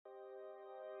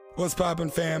What's poppin',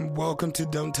 fam? Welcome to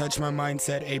Don't Touch My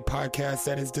Mindset, a podcast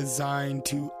that is designed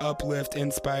to uplift,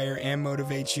 inspire, and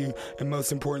motivate you, and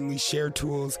most importantly, share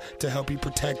tools to help you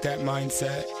protect that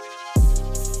mindset.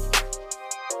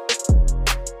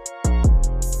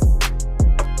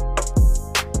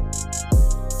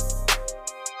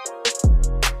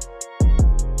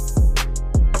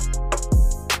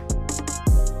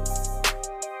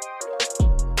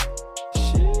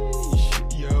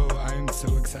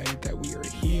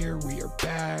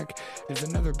 It's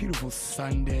another beautiful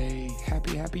Sunday.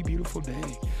 Happy, beautiful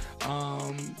day.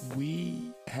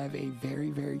 We have a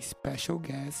very special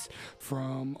guest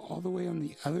from all the way on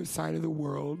the other side of the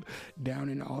world, down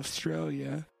in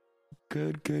Australia.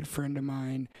 Good friend of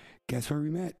mine. Guess where we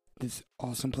met? This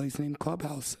awesome place named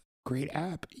Clubhouse. Great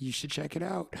app. You should check it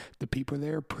out. The people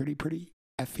there are pretty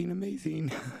effing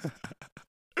amazing.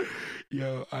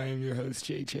 Yo, I am your host,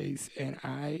 Jay Chase, and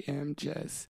I am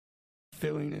just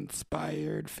feeling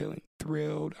inspired, feeling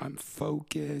thrilled. I'm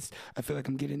focused. I feel like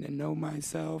I'm getting to know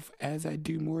myself as I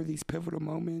do more of these pivotal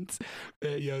moments.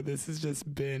 This has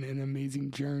just been an amazing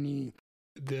journey.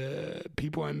 The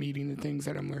people I'm meeting, the things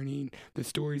that I'm learning, the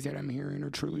stories that I'm hearing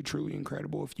are truly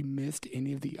incredible. If you missed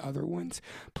any of the other ones,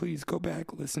 please go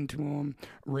back, listen to them,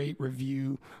 rate,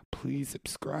 review. Please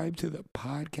subscribe to the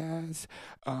podcast.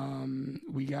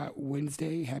 We got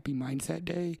Wednesday, Happy Mindset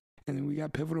Day, and then we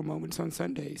got Pivotal Moments on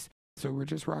Sundays. So we're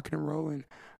just rocking and rolling.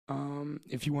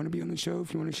 If you want to be on the show,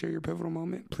 if you want to share your pivotal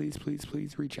moment, please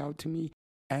reach out to me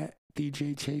at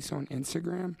DJ Chase on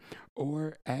Instagram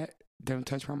or at Don't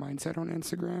Touch My Mindset on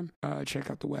Instagram.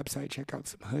 Check out the website, check out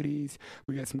some hoodies.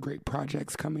 We got some great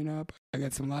projects coming up. I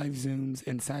got some live Zooms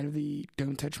inside of the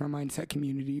Don't Touch My Mindset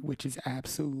community, which is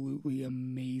absolutely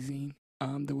amazing.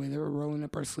 The way that we're rolling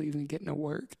up our sleeves and getting to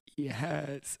work.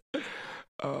 Yes.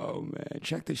 Oh man,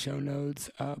 check the show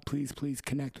notes. Please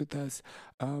connect with us.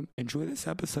 Enjoy this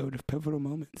episode of Pivotal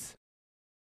Moments.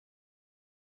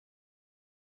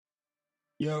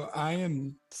 Yo, I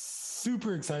am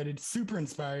super excited, super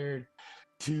inspired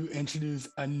to introduce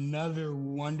another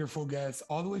wonderful guest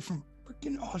all the way from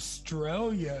freaking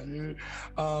Australia, dude.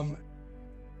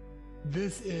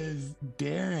 This is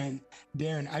Darren.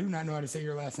 Darren, I do not know how to say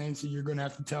your last name, so you're going to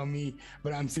have to tell me,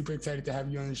 but I'm super excited to have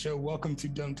you on the show. Welcome to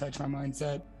Don't Touch My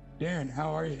Mindset. Darren, how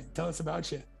are you? Tell us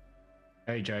about you.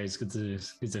 Hey, Jay, it's good to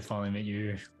finally meet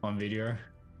you on video.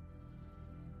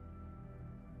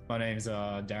 My name's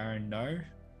Darren No,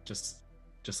 just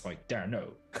like Darren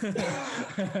No.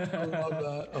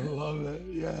 I love that.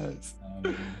 Yes.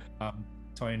 I'm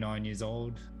 29 years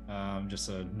old. Just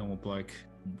a normal bloke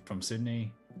from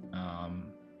Sydney.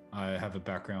 I have a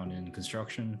background in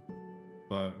construction,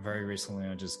 but very recently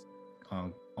I just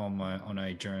on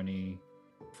a journey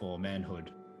for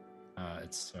manhood.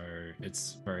 It's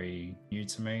very new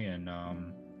to me, and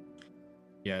and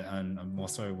I'm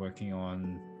also working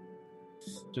on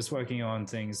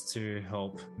things to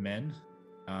help men.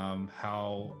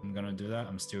 How I'm gonna do that,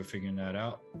 I'm still figuring that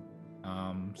out.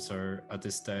 So at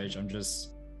this stage, I'm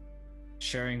just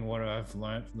sharing what I've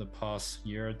learned for the past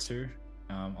year or two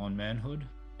on manhood,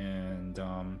 and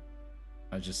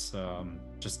I just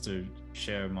to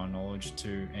share my knowledge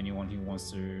to anyone who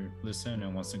wants to listen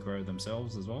and wants to grow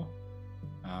themselves as well.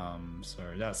 So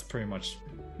that's pretty much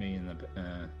me in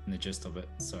the gist of it.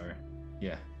 So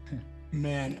yeah.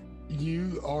 Man,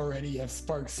 you already have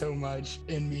sparked so much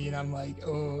in me, and I'm like,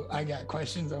 oh, I got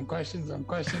questions on questions.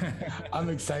 I'm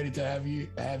excited to have you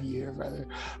here, brother.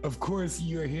 Of course,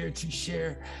 you are here to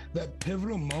share that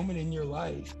pivotal moment in your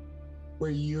life where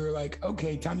you're like,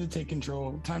 okay, time to take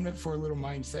control, for a little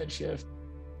mindset shift.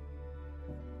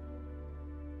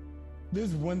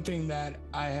 There's one thing that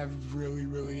I have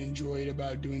really enjoyed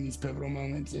about doing these pivotal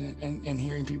moments and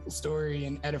hearing people's story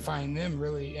and edifying them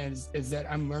really is that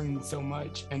I'm learning so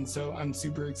much. And so I'm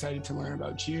super excited to learn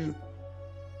about you.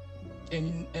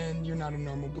 And you're not a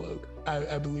normal bloke.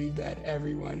 I believe that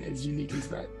everyone is unique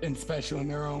and special in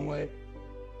their own way.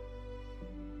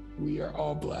 We are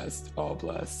all blessed.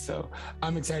 So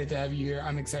I'm excited to have you here.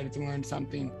 I'm excited to learn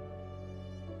something.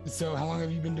 So how long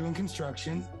have you been doing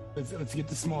construction? Let's get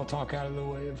the small talk out of the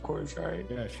way, of course, right?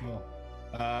 Yeah, sure.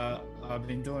 I've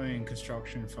been doing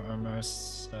construction for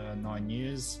almost 9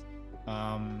 years.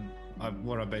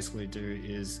 What I basically do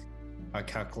is I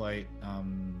calculate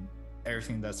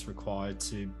everything that's required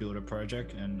to build a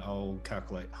project, and I'll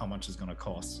calculate how much it's going to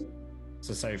cost.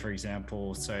 So say, for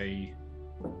example,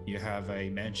 you have a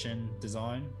mansion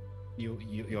design,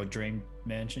 your dream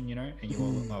mansion, and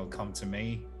you'll come to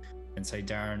me and say,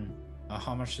 Darren,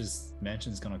 how much this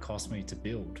mansion is going to cost me to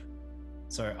build?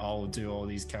 So I'll do all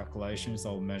these calculations.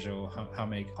 I'll measure how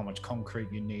much concrete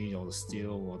you need, or the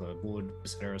steel, or the wood,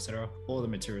 etc., all the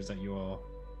materials that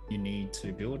you need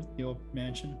to build your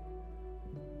mansion.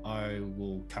 I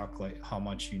will calculate how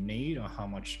much you need or how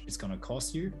much it's going to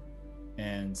cost you,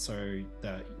 and so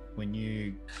that when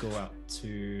you go out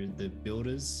to the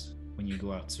builders, when you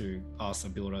go out to ask the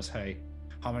builders, hey,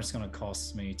 how much it's going to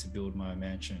cost me to build my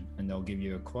mansion, and they'll give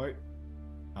you a quote.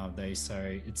 They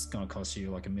say it's going to cost you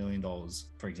like $1 million,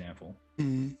 for example,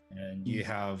 and you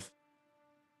have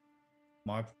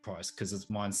my price, because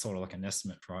mine's sort of like an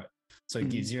estimate, right? So it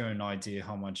gives you an idea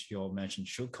how much your mansion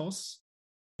should cost,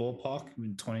 ballpark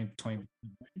in 20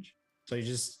 range. So you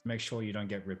just make sure you don't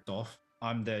get ripped off.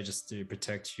 I'm there just to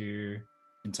protect you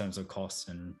in terms of costs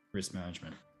and risk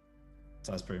management.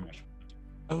 So that's pretty much.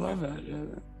 I love that.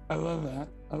 I love that.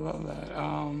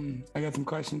 I got some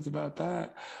questions about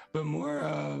that, but more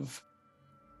of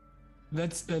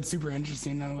that's super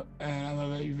interesting. And I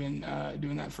love that you've been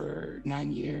doing that for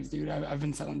 9 years, dude. I've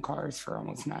been selling cars for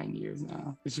almost 9 years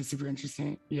now. It's just super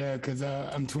interesting. Yeah, because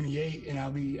I'm 28 and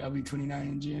I'll be 29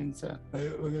 in June. So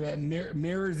look at that,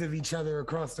 mirrors of each other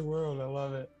across the world. I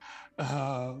love it.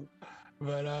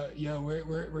 But yeah,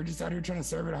 we're just out here trying to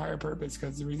serve at a higher purpose,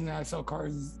 because the reason that I sell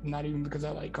cars is not even because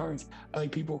I like cars. I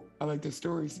like people. I like their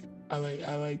stories.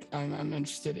 I'm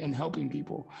interested in helping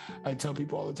people. I tell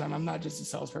people all the time, I'm not just a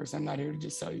salesperson. I'm not here to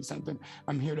just sell you something.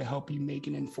 I'm here to help you make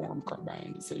an informed car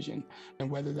buying decision.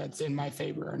 And whether that's in my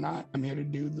favor or not, I'm here to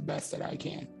do the best that I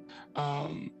can.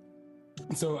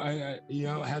 So I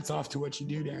hats off to what you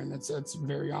do, Darren. That's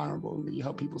very honorable. You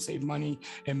help people save money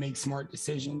and make smart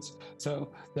decisions.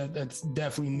 So that's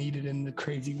definitely needed in the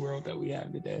crazy world that we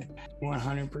have today.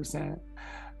 100%.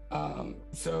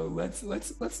 So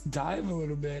let's dive a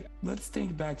little bit. Let's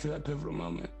think back to that pivotal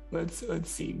moment. Let's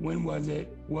see. When was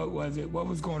it? What was it? What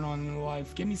was going on in your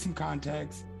life? Give me some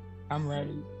context. I'm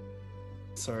ready.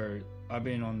 So I've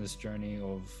been on this journey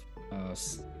of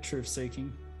truth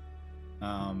seeking.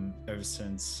 Ever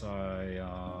since I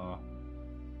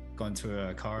got into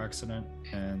a car accident,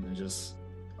 and just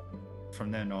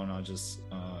from then on, I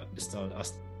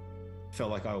felt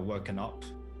like I was woken up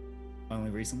only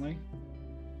recently.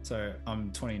 So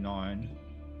I'm 29.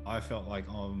 I felt like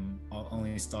I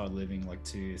only started living like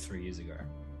 2-3 years ago.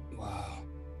 Wow.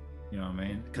 You know what I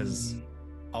mean? Because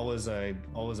I was a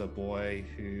boy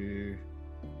who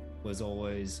was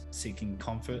always seeking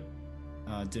comfort.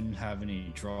 Didn't have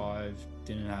any drive,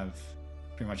 didn't have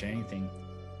pretty much anything.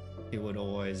 He would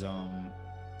always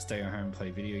stay at home and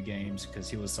play video games, because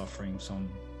he was suffering some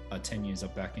 10 years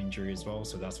of back injury as well.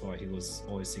 So that's why he was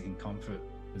always seeking comfort,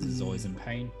 because he's always in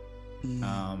pain.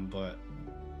 But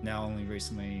now only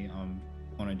recently I'm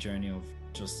on a journey of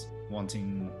just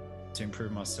wanting to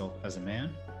improve myself as a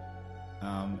man.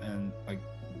 And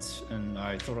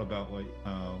I thought about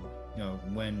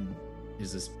when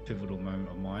is this pivotal moment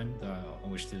of mine that I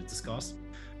wish to discuss,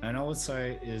 and I would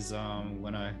say is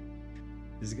when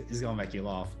this is gonna make you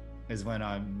laugh, is when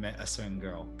I met a certain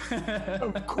girl.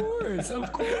 Of course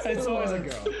it's always a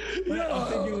girl. Yeah,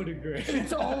 I think you would agree.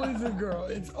 It's always a girl.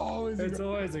 It's always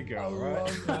a girl, right?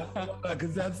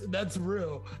 Because that's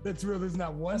real. There's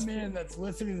not one man that's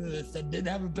listening to this that didn't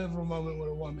have a pivotal moment with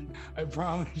a woman. I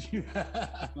promise you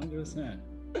that. 100%.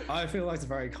 I feel like it's a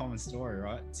very common story,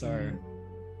 right? So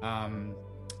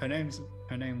her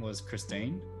name was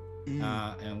Christine,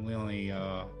 and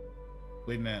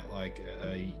we met like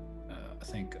I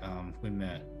think we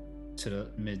met to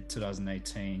mid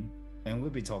 2018, and we'll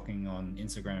be talking on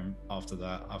Instagram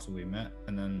after we met,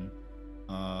 and then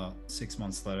 6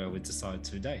 months later we decided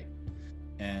to date,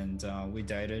 and we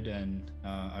dated, and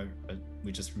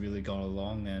we just really got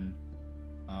along, and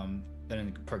then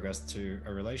it progressed to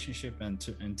a relationship and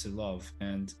to love.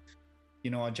 And you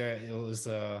know what, Jay, it was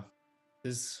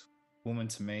this woman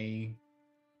to me,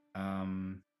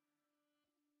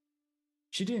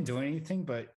 she didn't do anything,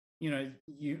 but you know,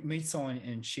 you meet someone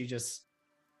and she just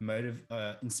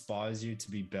inspires you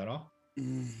to be better.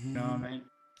 You know what I mean?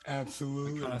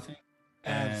 Absolutely. That kind of thing.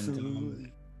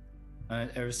 Absolutely.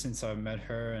 And ever since I met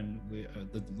her, and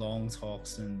the long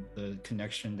talks and the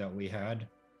connection that we had,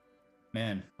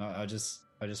 man, I just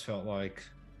felt like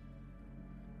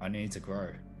I need to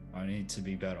grow. I need to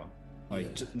be better.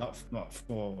 Like, just not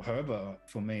for her, but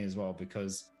for me as well,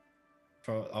 because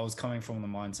I was coming from the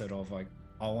mindset of like,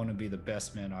 I want to be the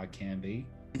best man I can be.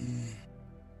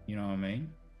 You know what I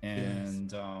mean?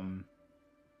 And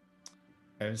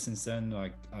ever since then,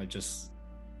 like, it's just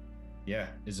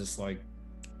like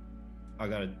I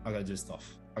gotta do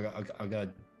stuff. I gotta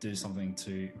do something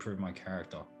to improve my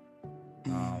character.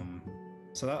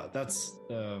 So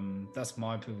that's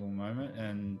my pivotal moment,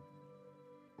 and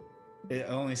it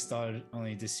only started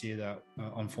only this year that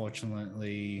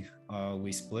unfortunately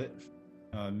we split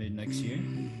mid next year.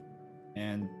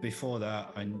 And before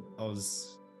that, I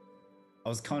was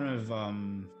kind of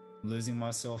losing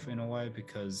myself in a way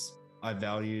because I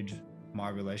valued my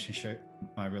relationship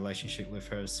with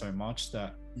her so much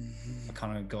that I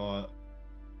kind of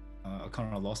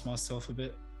lost myself a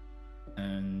bit.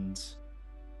 And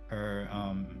her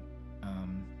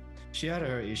she had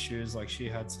her issues, like she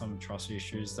had some trust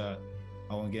issues that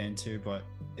I won't get into, but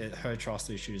her trust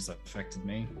issues that affected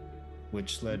me,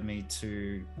 which led me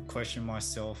to question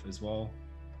myself as well.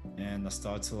 And I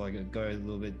started to like go a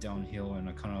little bit downhill, and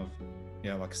I kind of,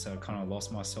 like I said, I kind of lost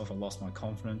myself. I lost my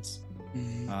confidence.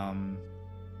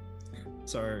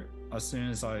 So as soon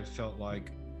as I felt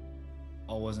like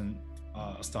I wasn't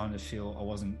starting to feel I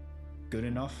wasn't good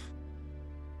enough,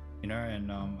 and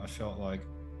I felt like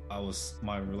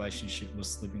my relationship was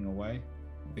slipping away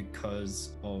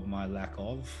because of my lack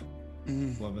of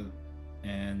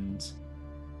and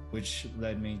which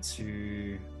led me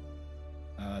to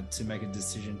make a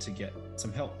decision to get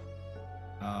some help.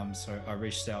 So I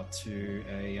reached out to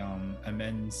a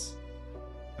men's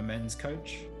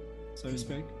coach, so to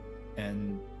speak,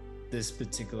 and this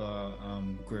particular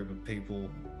group of people,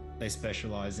 they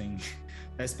specialize in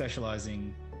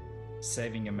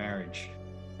saving a marriage,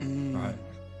 right?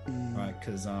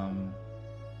 Because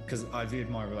I viewed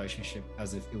my relationship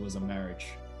as if it was a marriage,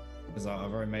 because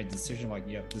I've already made the decision, like,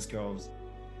 yep, this girl's,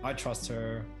 I trust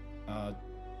her.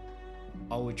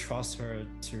 I would trust her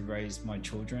to raise my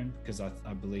children because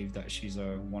I believe that she's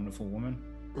a wonderful woman,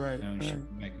 right? And she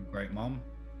would make a great mom.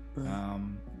 Right.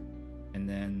 And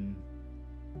then,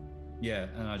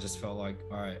 and I just felt like,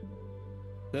 all right,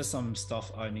 there's some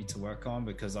stuff I need to work on,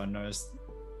 because I noticed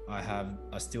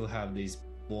I still have these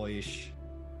boyish,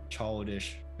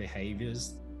 childish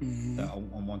behaviors that I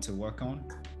want to work on.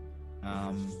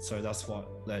 So that's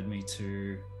what led me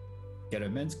to get a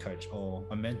men's coach or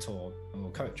a mentor or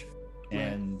a coach. Right.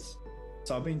 And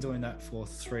so I've been doing that for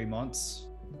 3 months.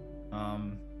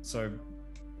 So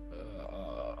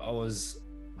I was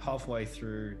halfway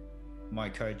through my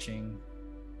coaching,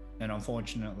 and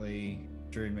unfortunately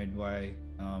during midway,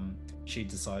 she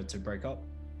decided to break up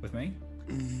with me,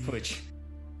 which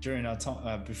during our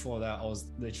time before that, I was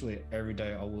literally every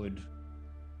day I would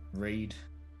read.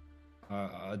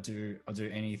 I would do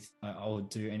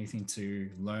anything to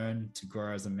learn, to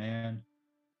grow as a man.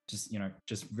 Just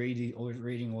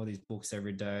reading all these books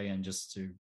every day, and just to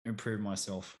improve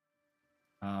myself.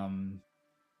 And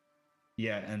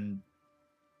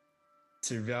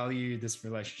to value this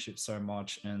relationship so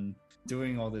much, and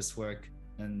doing all this work,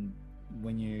 and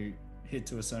when you hit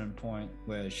to a certain point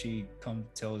where she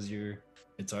tells you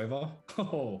it's over,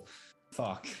 oh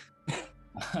fuck.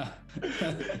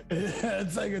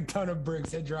 It's like a ton of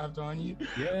bricks that dropped on you.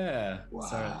 Yeah. Wow.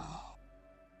 So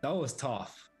that was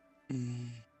tough.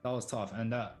 That was tough,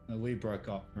 and that we broke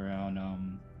up around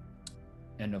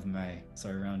end of May,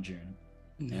 so around June.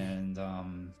 And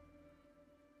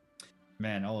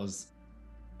man, I was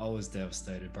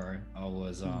devastated, bro. I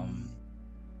was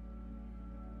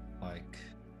like,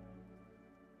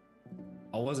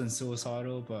 I wasn't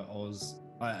suicidal, but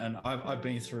I've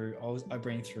been through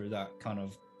that kind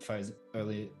of phase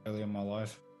early in my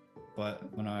life. But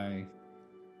when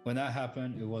that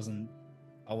happened, I wasn't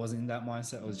in that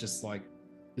mindset. It was just like,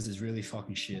 this is really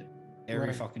fucking shit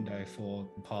every fucking day for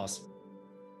the past,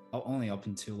 only up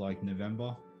until like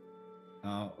November.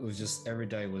 It was just, every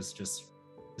day was just,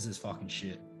 this is fucking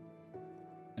shit.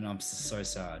 And I'm so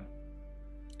sad.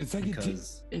 It's like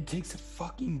it takes a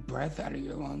fucking breath out of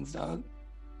your lungs, dog.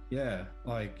 Yeah,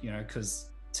 like, because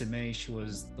to me, she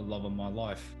was the love of my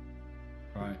life,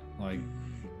 right? Like,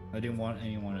 I didn't want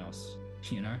anyone else,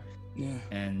 Yeah.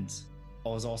 And I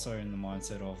was also in the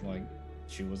mindset of like,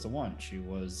 she was the one. She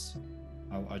was,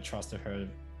 I trusted her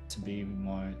to be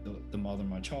the mother of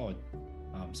my child,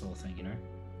 sort of thing,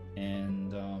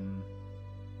 And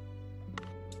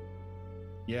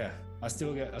I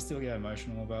still get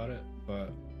emotional about it,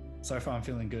 but so far I'm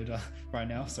feeling good right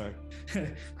now. So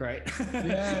great.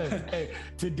 Yeah. Hey,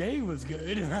 today was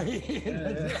good, right?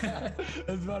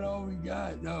 That's about all we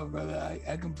got. No, brother,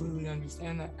 I completely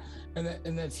understand that,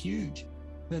 and that's huge.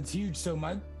 That's huge. So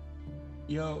I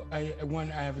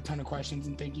have a ton of questions,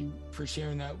 and thank you for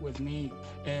sharing that with me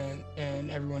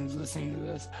and everyone who's listening to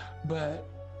this. But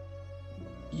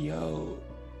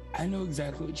I know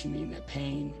exactly what you mean, that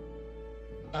pain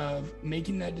of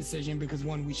making that decision, because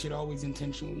one, we should always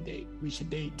intentionally date. We should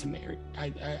date to marry.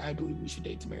 I believe we should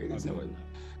date to marry.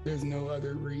 There's no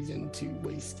other reason to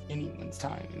waste anyone's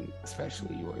time, and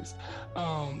especially yours.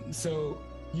 So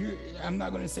I'm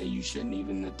not gonna say you shouldn't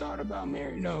even have thought about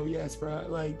marriage. No, yes, bro.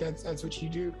 Like that's what you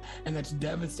do, and that's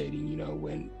devastating. You know,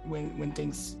 when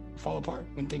things fall apart,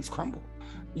 when things crumble.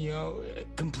 You know,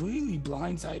 completely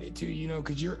blindsided too. You know,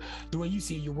 because the way you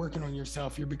see it, you're working on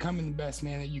yourself. You're becoming the best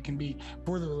man that you can be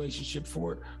for the relationship,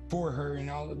 for her, and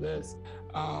all of this.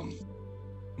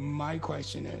 My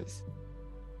question is,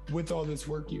 with all this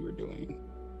work you were doing,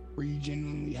 were you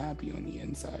genuinely happy on the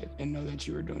inside and know that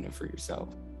you were doing it for yourself?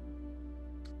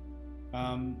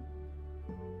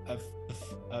 At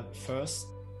first,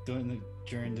 during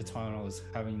the time I was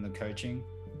having the coaching,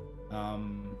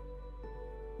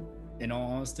 in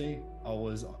all honesty, I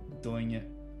was doing it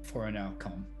for an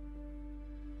outcome.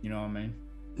 You know what I mean?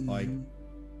 Mm-hmm. Like,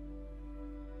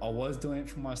 I was doing it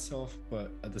for myself,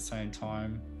 but at the same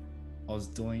time, I was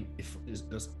doing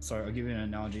so I'll give you an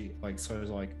analogy. Like, so it's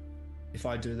like, if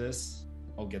I do this,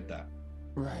 I'll get that.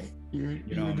 Right. You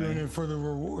were doing it for the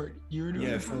reward. You were doing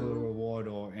it for the reward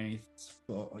or anything,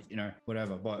 you know,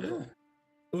 whatever. But it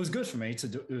was good for me to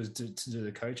do. It was to do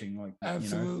the coaching, like,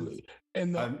 absolutely. You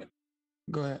know, and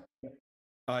go ahead.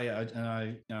 Oh yeah,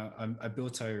 and I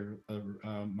built a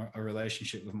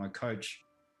relationship with my coach,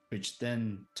 which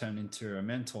then turned into a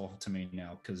mentor to me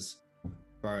now. Because,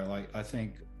 bro, like, I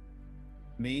think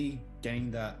me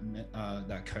getting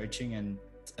that coaching and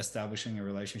establishing a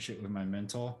relationship with my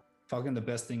mentor, fucking the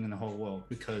best thing in the whole world.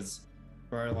 Because,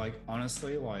 bro, like,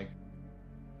 honestly, like,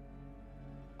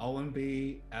 I wouldn't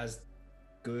be as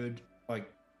good,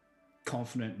 like,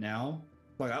 confident now.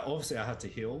 Like, obviously I had to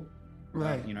heal,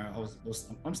 right? You know,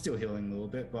 I'm still healing a little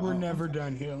bit, but we're never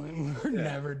done healing. We're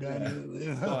never done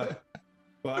healing.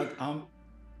 but I'm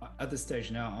at this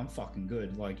stage now. I'm fucking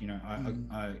good. Like, you know,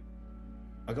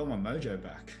 I got my mojo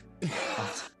back.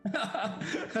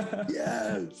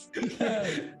 Yes.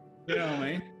 You know what I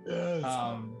mean? Yes.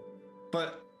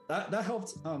 But that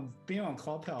helped. Being on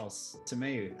Clubhouse to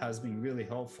me has been really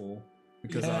helpful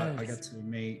because I get to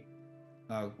meet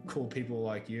cool people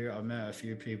like you. I've met a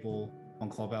few people on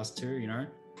Clubhouse too, you know,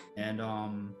 and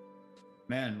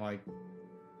man, like,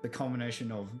 the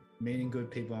combination of meeting good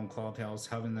people on Clubhouse,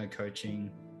 having their coaching,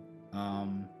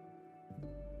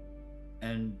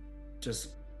 and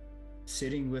just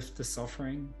sitting with the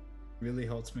suffering really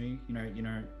helps me. You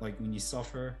know, like, when you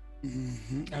suffer,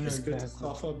 it's good to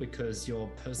suffer because you're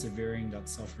persevering that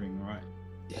suffering, right?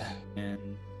 Yeah.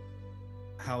 And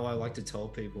how I like to tell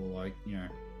people, like, you know,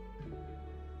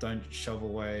 don't shove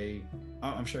away.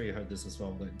 I'm sure you heard this as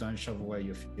well, but don't shove away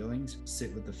your feelings.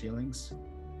 Sit with the feelings.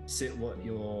 Sit what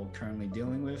you're currently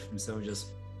dealing with instead of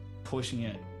just pushing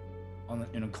it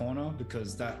in a corner,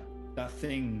 because that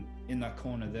thing in that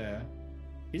corner there,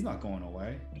 he's not going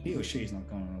away. He or she's not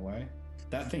going away.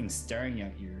 That thing's staring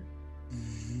at you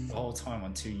the whole time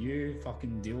until you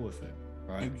fucking deal with it,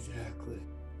 right? Exactly.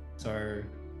 So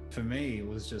for me, it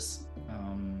was just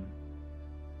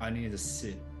I needed to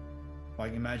sit.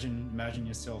 Like, imagine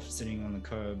yourself sitting on the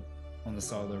curb on the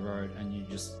side of the road and you're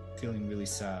just feeling really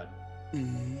sad.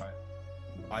 Right?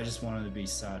 I just wanted to be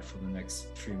sad for the next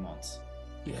few months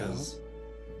because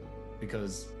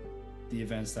the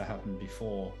events that happened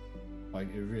before,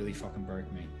 like, it really fucking broke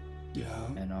me. Yeah.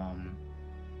 And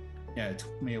it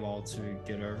took me a while to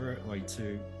get over it, like,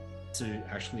 to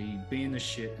actually be in the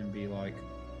shit and be like,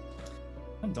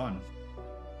 I'm done.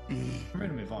 I'm ready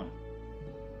to move on.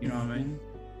 You know what I mean?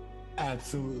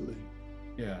 Absolutely.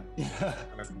 Yeah. Yes.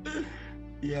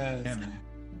 Yeah, man.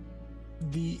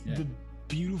 The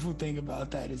beautiful thing about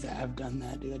that is that I've done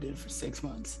that, dude. I did it for 6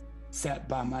 months. Sat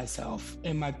by myself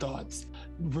in my thoughts,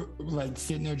 like,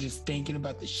 sitting there just thinking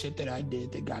about the shit that I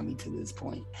did that got me to this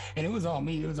point. And it was all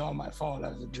me. It was all my fault. I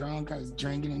was a drunk. I was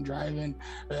drinking and driving,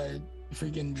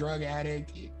 freaking drug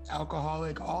addict,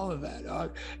 alcoholic, all of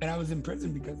that. And I was in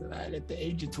prison because of that at the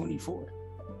age of 24.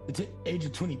 At the age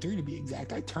of 23 to be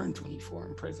exact. I turned 24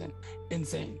 in prison.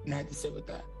 Insane. And I had to sit with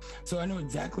that. So I know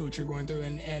exactly what you're going through.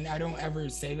 And I don't ever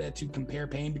say that to compare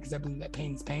pain, because I believe that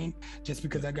pain's pain. Just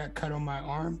because I got cut on my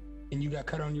arm and you got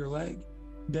cut on your leg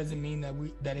doesn't mean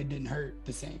that it didn't hurt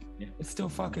the same. Yeah. It still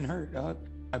fucking hurt, dog.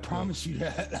 I promise you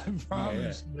that. I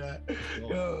promise you that.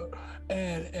 Sure.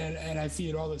 And I see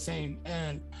it all the same.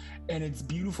 And it's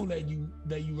beautiful that you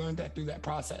learned that through that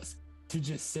process, to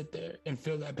just sit there and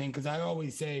feel that pain. Because I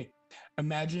always say,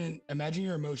 imagine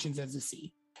your emotions as a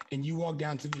sea, and you walk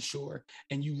down to the shore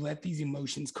and you let these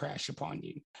emotions crash upon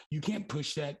you. You can't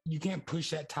push that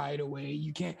tide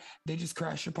away. They just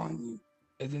crash upon you,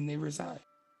 and then they reside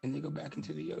and they go back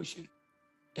into the ocean.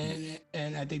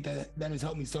 And I think that has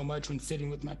helped me so much when sitting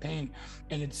with my pain.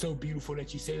 And it's so beautiful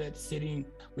that you say that, sitting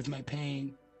with my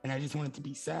pain. And I just want it to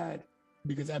be sad,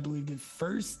 because I believe the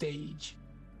first stage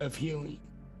of healing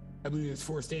I believe there's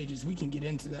 4 stages. We can get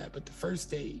into that, but the first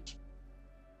stage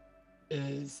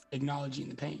is acknowledging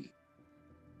the pain.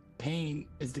 Pain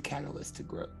is the catalyst to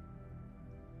growth.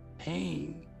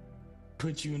 Pain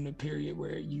puts you in a period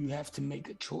where you have to make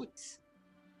a choice.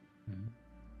 Mm-hmm.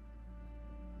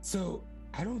 So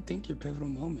I don't think your pivotal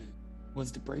moment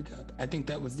was the breakup. I think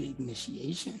that was the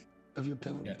initiation of your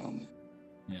pivotal moment.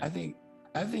 Yeah. I think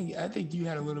you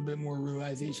had a little bit more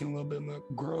realization, a little bit more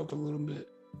grow up, a little bit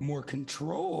more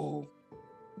control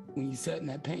when you sat in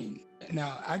that pain.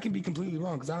 Now, I can be completely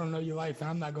wrong because I don't know your life and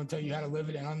I'm not going to tell you how to live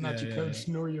it, and I'm not your coach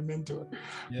nor your mentor.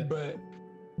 Yeah. But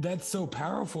that's so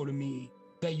powerful to me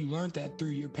that you learned that through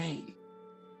your pain.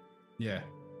 Yeah.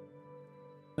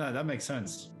 No, that makes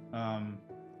sense. I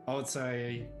would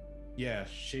say, yeah,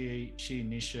 she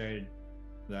initiated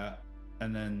that,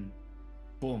 and then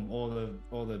boom, all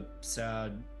the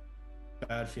sad,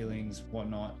 bad feelings,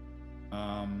 whatnot.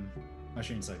 I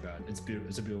shouldn't say bad. It's a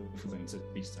beautiful thing to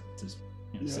be sad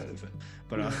with it.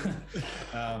 But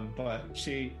but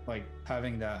she, like,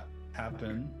 having that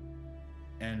happen,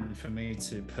 and for me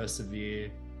to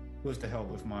persevere with the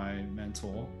help of my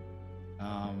mentor,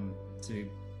 to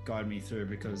guide me through,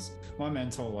 because my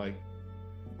mentor, like,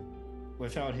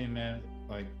 without him, man,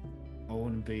 like, I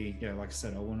wouldn't be, like I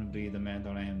said, I wouldn't be the man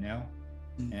that I am now.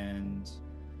 And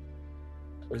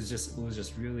it was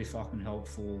just really fucking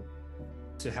helpful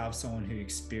to have someone who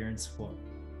experienced what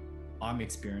I'm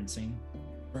experiencing,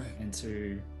 right, and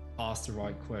to ask the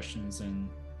right questions, and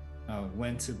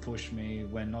when to push me,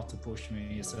 when not to push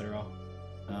me, etc.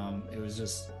 It was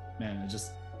just, man,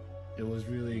 it was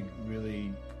really,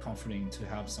 really comforting to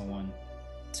have someone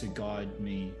to guide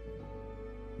me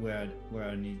where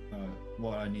I need,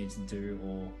 what I need to do,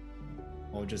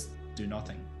 or just do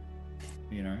nothing,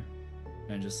 you know,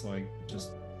 and just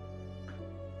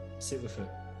sit with it,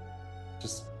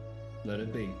 just let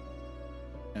it be,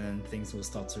 and then things will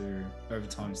start to, over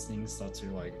time, things start to,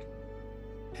 like,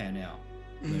 pan out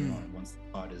later on, once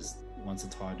the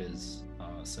tide is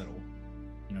settled,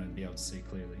 you know, and be able to see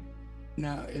clearly.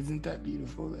 Now, isn't that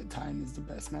beautiful that time is the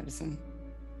best medicine?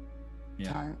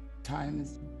 Yeah. Time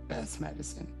is the best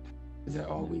medicine. Is that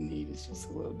all we need is just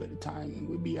a little bit of time, and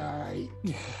we'll be all right.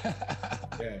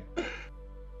 Yeah.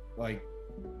 Like,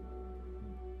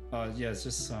 it's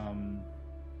just,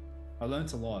 I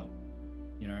learned a lot,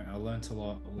 you know,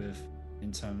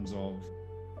 in terms of,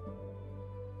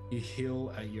 you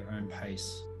heal at your own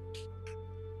pace,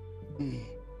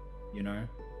 you know,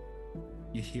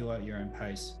 you heal at your own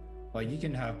pace. Like, you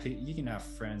can have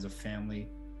friends or family,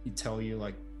 you tell you,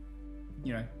 like,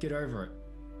 you know, get over it,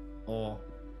 or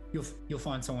you'll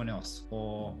find someone else,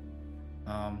 or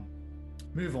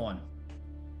move on,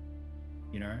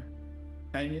 you know.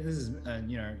 And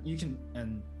you know, you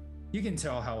can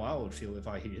tell how I would feel if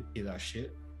I hear that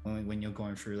shit when you're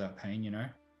going through that pain, you know.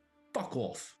 Fuck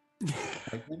off.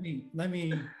 Like, let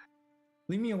me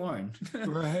alone.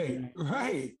 Right.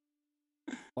 Right.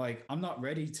 Like, I'm not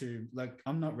ready to let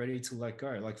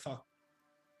go. Like, fuck,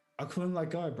 I couldn't let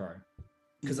go, bro,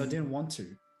 because I didn't want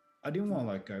to. I didn't want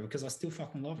to let go because I still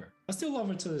fucking love her. I still love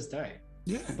her to this day.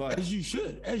 Yeah, but as you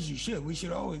should. We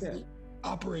should always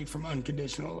operate from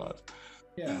unconditional love.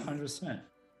 Yeah, 100%.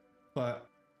 But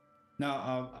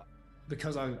now,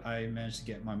 because I managed to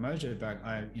get my mojo back,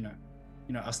 I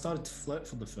started to flirt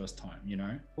for the first time, you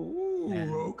know. Ooh,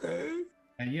 okay.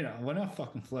 And, you know, when I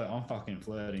fucking flirt, I'm fucking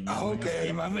flirting. You know?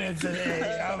 Okay, my man said,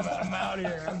 hey, I'm out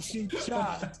here. I'm shooting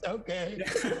shots. Okay.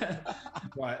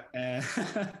 Right.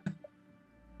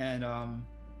 And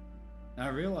I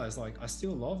realized, like, I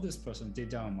still love this person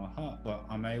deep down in my heart, but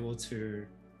I'm able to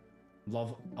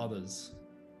love others,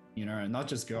 you know, and not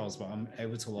just girls, but I'm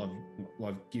able to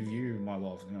give you my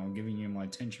love, and I'm giving you my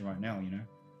attention right now, you know.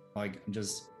 Like,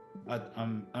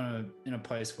 I'm in a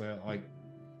place where, like,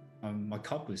 my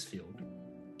cup is filled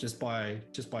just by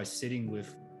sitting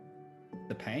with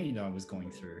the pain that I was going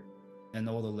through and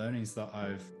all the learnings that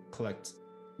I've collected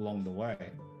along the way.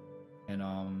 And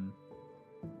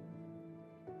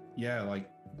like,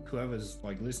 whoever's,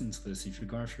 like, listening to this, if you're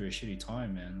going through a shitty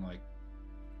time, man, like,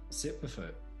 sit with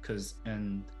it,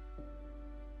 and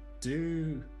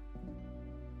do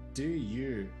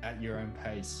you at your own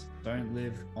pace. Don't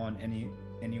live on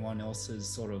anyone else's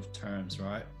sort of terms,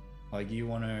 right? Like, you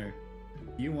want to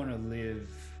live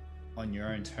on your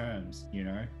own terms, you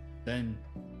know. Then,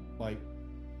 like,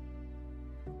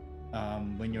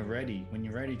 when you're ready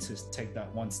to take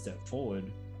that one step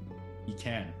forward, you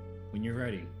can, when you're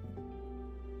ready.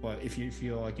 But if you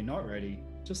feel like you're not ready,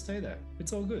 just stay there.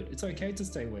 It's all good. It's okay to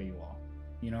stay where you are.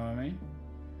 You know what I mean?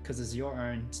 Because it's your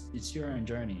own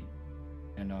journey.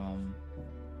 And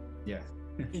yeah.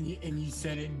 And you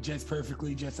said it just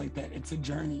perfectly, just like that. It's a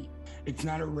journey. It's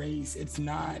not a race. It's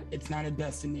not a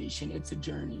destination. It's a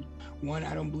journey. One,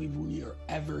 I don't believe we are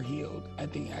ever healed. I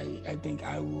think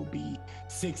I will be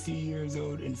 60 years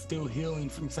old and still healing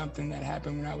from something that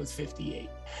happened when I was 58.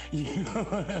 You know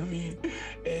what I mean?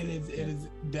 It is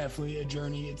definitely a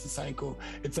journey. It's a cycle.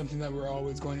 It's something that we're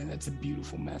always going, and that's a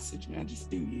beautiful message, man.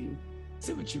 Just do you.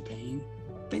 Sit with your pain.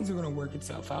 Things are gonna work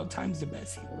itself out. Time's the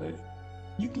best healer.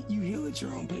 You heal at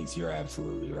your own pace. You're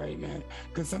absolutely right, man.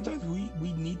 Because sometimes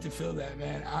we need to feel that,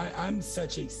 man. I'm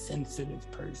such a sensitive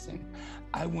person.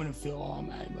 I want to feel all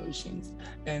my emotions,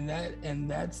 and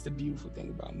that's the beautiful thing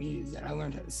about me, is that I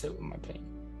learned how to sit with my pain.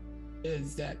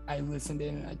 Is that I listened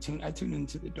in and I tune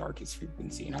into the darkest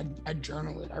frequency, and I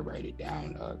journal it. I write it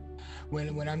down.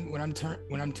 When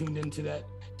I'm tuned into that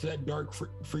dark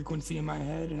frequency in my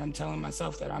head, and I'm telling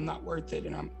myself that I'm not worth it,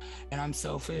 and I'm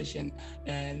selfish, and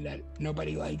that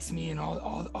nobody likes me, and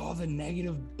all the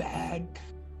negative bad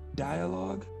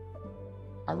dialogue,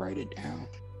 I write it down.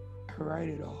 I write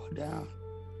it all down,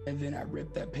 and then I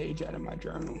rip that page out of my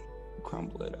journal,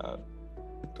 crumble it up,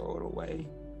 throw it away.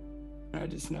 I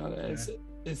just know that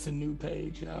it's a new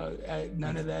page.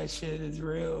 None of that shit is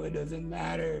real. It doesn't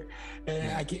matter.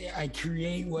 And I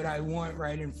create what I want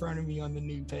right in front of me on the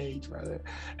new page, brother.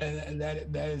 And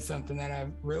that is something that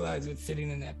I've realized with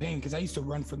sitting in that pain, because I used to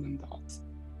run from them thoughts.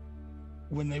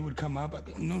 When they would come up, I'd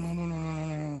be,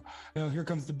 no, here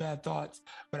comes the bad thoughts.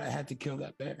 But I had to kill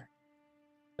that bear.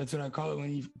 That's what I call it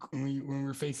when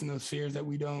we're facing those fears that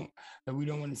we don't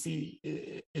want to see.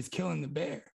 It's killing the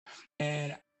bear.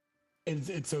 And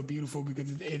it's so beautiful because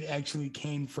it actually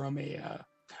came from a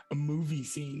movie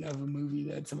scene of a movie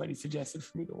that somebody suggested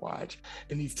for me to watch.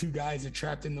 And these two guys are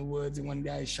trapped in the woods, and one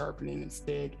guy is sharpening a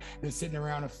stick. They're sitting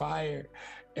around a fire,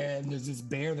 and there's this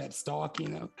bear that's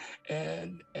stalking them.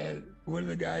 And one of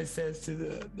the guys says to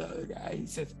the other guy, he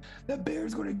says, "That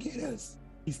bear's going to get us.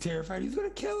 He's terrified. He's going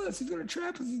to kill us. He's going to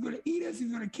trap us. He's going to eat us.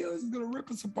 He's going to kill us. He's going to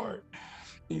rip us apart."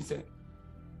 And he said,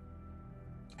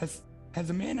 has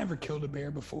a man ever killed a bear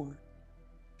before?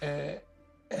 And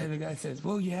the guy says,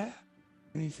 "Well, yeah."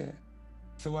 And he said,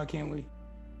 "So why can't we?"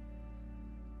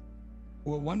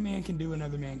 "Well, one man can do,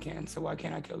 another man can. So why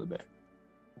can't I kill the bear?"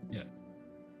 Yeah.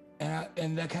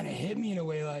 And that kind of hit me in a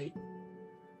way, like,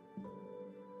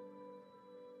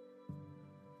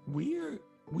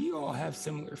 we all have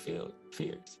similar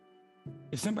fears.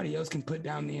 If somebody else can put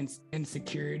down the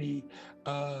insecurity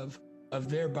of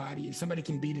their body, if somebody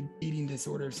can beat an eating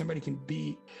disorder, if somebody can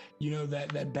beat,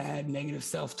 that bad negative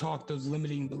self-talk, those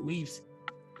limiting beliefs,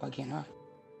 why can't I?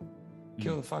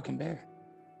 Kill the fucking bear.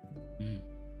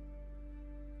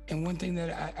 And one thing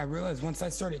that I realized once I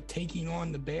started taking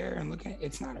on the bear and looking at it,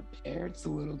 it's not a bear, it's a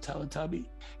little Teletubby.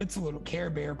 It's a little Care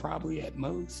Bear probably at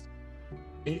most.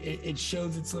 It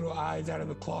shows its little eyes out of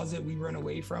the closet. We run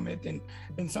away from it. And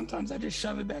sometimes I just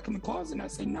shove it back in the closet and I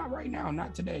say, "Not right now,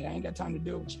 not today. I ain't got time to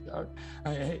deal with you, dog.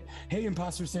 Hey,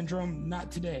 imposter syndrome,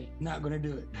 not today. Not gonna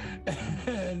do it."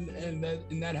 and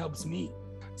that helps me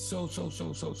so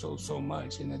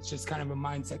much. And it's just kind of a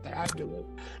mindset that I've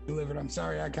delivered. I'm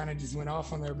sorry I kind of just went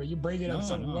off on there, but you bring it up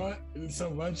so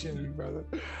much in me, brother.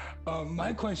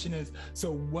 My question is,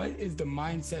 so what is the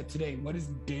mindset today? What is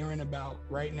Darren about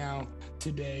right now,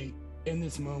 today, in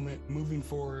this moment, moving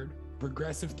forward,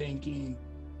 progressive thinking?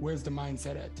 Where's the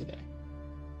mindset at today?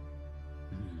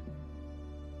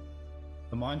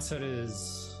 The mindset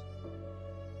is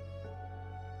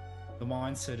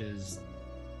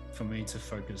for me to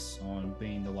focus on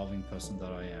being the loving person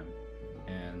that I am.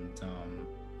 And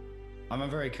I'm a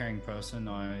very caring person.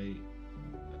 I'll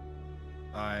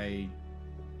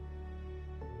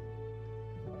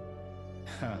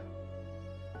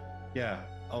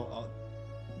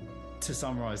to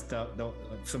summarize that,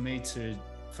 for me to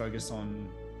focus on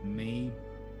me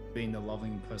being the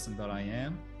loving person that I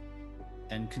am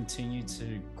and continue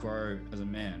to grow as a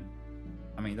man.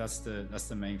 I mean, that's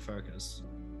the main focus.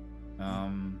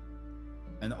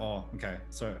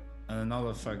 So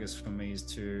another focus for me is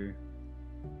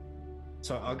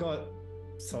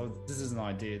so this is an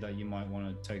idea that you might want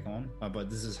to take on, but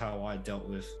this is how I dealt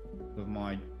with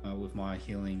my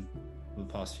healing for the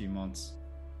past few months.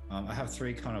 I have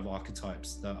 3 kind of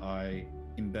archetypes that I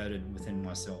embedded within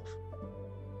myself.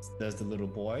 There's the little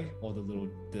boy, or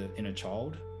the inner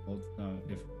child, or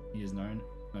if he is known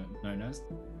as,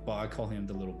 but I call him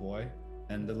the little boy.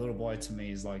 And the little boy to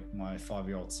me is like my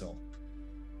 5-year-old self,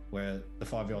 where the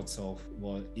 5-year-old self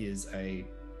is a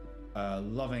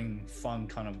loving, fun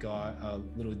kind of guy, a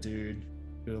little dude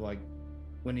who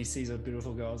when he sees a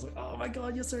beautiful girl, it's like, oh my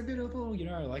god, you're so beautiful, you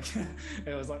know, like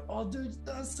it was like, oh dude,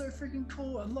 that's so freaking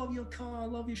cool. I love your car, I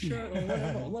love your shirt, or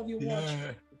whatever, I love your watch. Yeah. You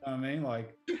know what I mean?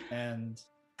 Like, and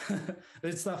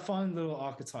it's that fun little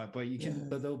archetype, but you can,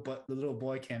 Yeah. but the little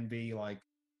boy can be like,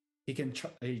 he can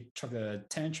chuck a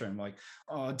tantrum, like,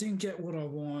 oh, I didn't get what I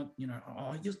want, you know,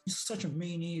 oh, you're such a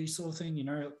meanie sort of thing, you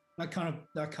know, that kind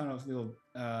of little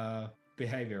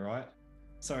behavior, right?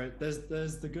 So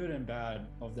there's the good and bad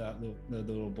of that the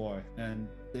little boy, and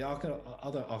the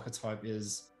other archetype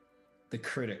is the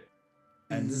critic,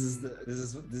 and this is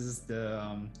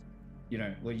the you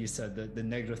know what you said, the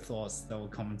negative thoughts that will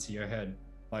come into your head,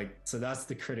 like, so that's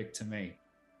the critic to me.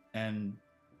 And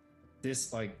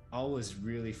this, like, I was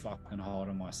really fucking hard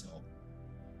on myself.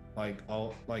 I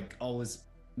was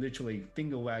literally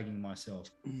finger wagging myself.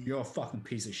 You're a fucking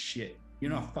piece of shit. You're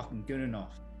not fucking good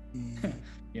enough.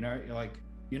 You know, like,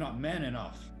 you're not man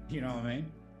enough. You know what I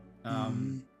mean?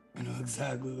 I know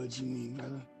exactly what you mean,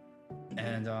 brother.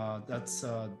 And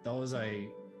that was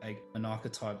an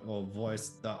archetype or voice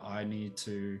that I need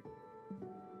to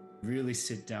really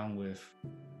sit down with.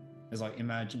 It's like,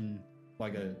 imagine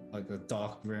like a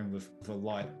dark room with a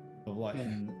light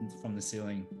from the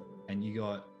ceiling, and you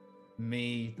got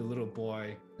me, the little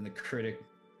boy, and the critic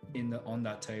on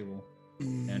that table.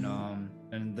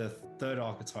 And the third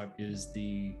archetype is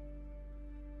the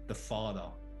father,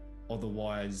 or the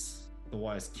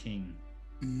wise king,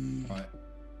 right?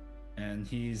 And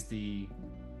he's the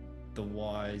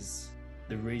wise,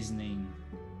 the reasoning,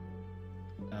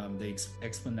 the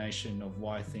explanation of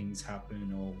why things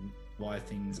happen or why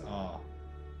things are.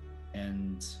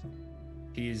 And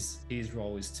his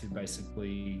role is to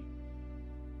basically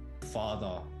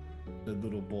father the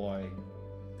little boy,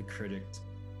 the critic,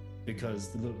 because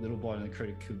the little boy and the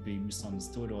critic could be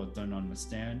misunderstood or don't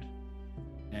understand.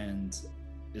 And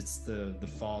it's the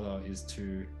father is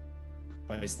to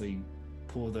basically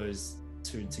pull those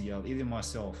two together. Even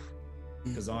myself,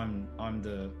 because I'm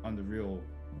the real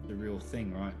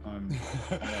thing, right?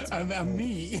 I'm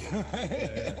me.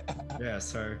 Yeah.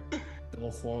 So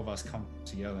all four of us come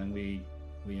together, and we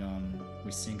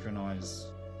synchronize.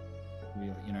 We,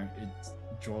 you know,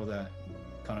 draw that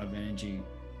kind of energy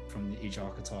from each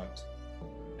archetype,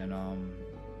 and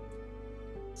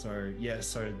so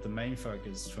the main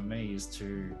focus for me is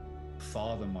to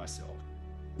father myself.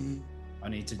 I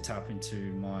need to tap into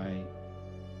my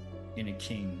inner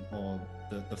king, or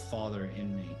the father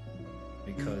in me,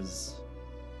 because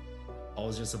I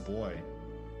was just a boy.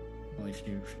 Well, if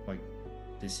you like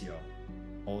this year,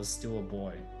 I was still a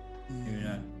boy. Even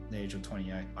at the age of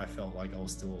 28, I felt like I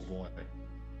was still a boy.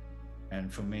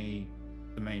 And for me,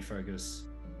 the main focus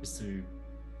is to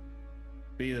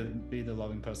be the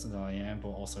loving person that I am, but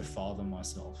also father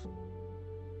myself,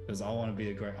 because I want to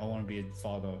be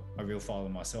a real father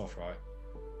myself, right?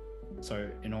 So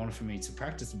in order for me to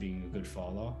practice being a good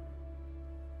father,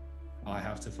 I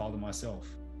have to father myself,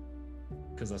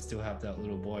 because I still have that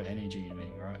little boy energy in me,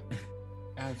 right?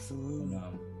 Absolutely.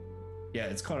 And, yeah,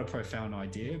 it's quite a profound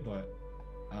idea, but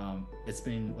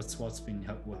it's what's been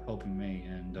helping me.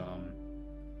 And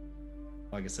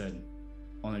like I said,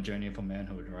 on a journey for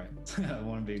manhood, right? I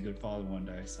want to be a good father one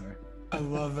day. So I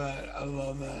love that.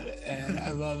 And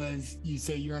I love, as you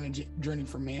say, you're on a journey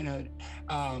for manhood.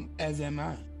 As am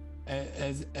I.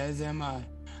 As am I.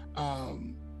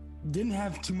 Didn't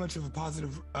have too much of a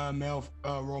positive male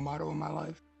role model in my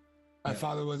life. My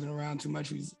father wasn't around too much.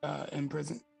 He was in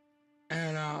prison.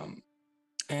 And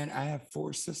I have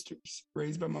 4 sisters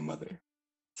raised by my mother.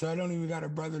 So I don't even got a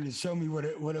brother to show me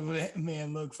what a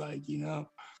man looks like, you know?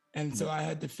 And so I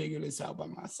had to figure this out by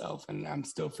myself, and I'm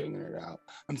still figuring it out.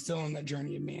 I'm still on that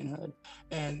journey of manhood.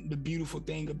 And the beautiful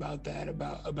thing about that,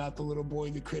 about the little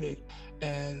boy, the critic,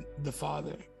 and the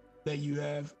father that you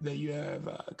have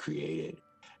created,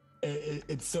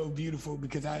 it's so beautiful,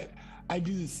 because I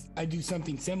do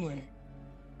something similar.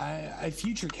 I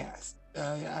future cast.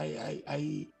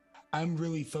 I'm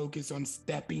really focused on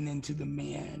stepping into the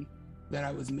man that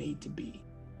I was made to be.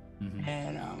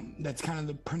 And that's kind of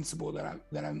the principle that I'm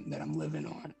living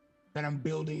on, that I'm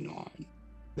building on,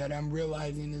 that I'm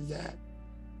realizing is that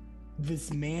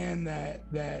this man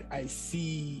that I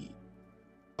see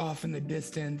off in the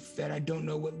distance, that I don't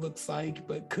know what looks like,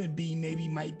 but could be, maybe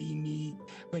might be me,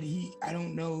 but I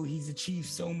don't know, he's achieved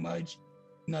so much.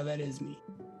 No, that is me.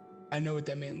 I know what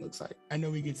that man looks like. I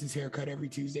know he gets his hair cut every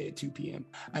Tuesday at 2 p.m.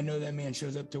 I know that man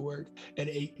shows up to work at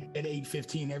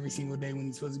 8:15 every single day when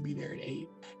he's supposed to be there at 8.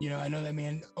 You know, I know that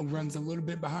man runs a little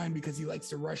bit behind because he likes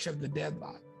to rush up the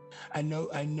deadline. I know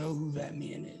who that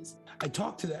man is. I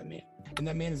talk to that man, and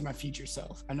that man is my future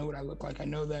self. I know what I look like. I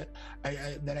know that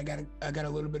I got a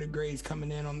little bit of grays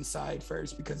coming in on the side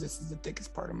first because this is the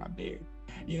thickest part of my beard.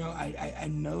 You know, I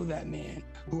know that man,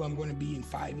 who I'm going to be in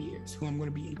 5 years, who I'm going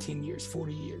to be in 10 years,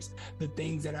 40 years, the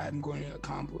things that I'm going to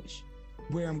accomplish,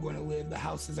 where I'm going to live, the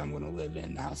houses I'm going to live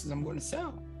in, the houses I'm going to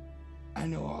sell. I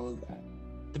know all of that.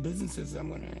 The businesses I'm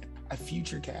going to, I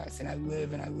future cast, and I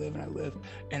live and I live and I live,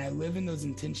 and I live in those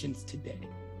intentions today.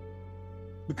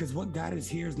 Because what got us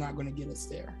here is not going to get us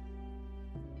there.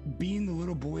 Being the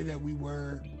little boy that we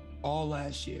were all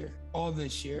last year, all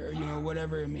this year, you know,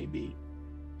 whatever it may be,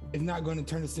 is not going to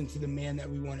turn us into the man that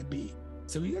we want to be.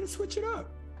 So we got to switch it up.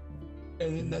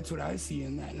 And that's what I see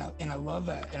in that. And I love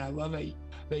that. And I love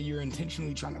that you're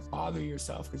intentionally trying to father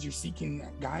yourself because you're seeking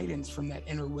that guidance from that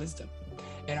inner wisdom.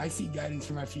 And I seek guidance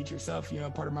from my future self. You know,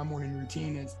 part of my morning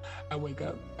routine is I wake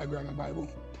up, I grab my Bible,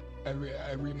 I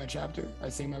read my chapter, I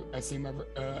say my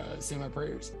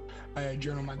prayers, I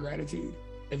journal my gratitude,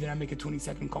 and then I make a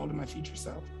 20-second call to my future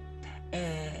self.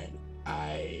 And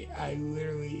I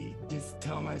literally just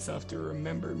tell myself to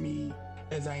remember me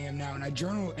as I am now. And I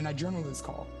journal this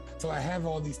call. So I have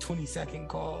all these 20-second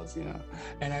calls, you know,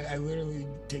 and I literally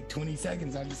take 20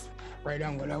 seconds. I just write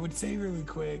down what I would say really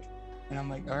quick. And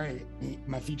I'm like, all right,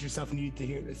 my future self needed to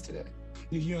hear this today.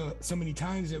 Because, you know, so many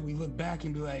times that we look back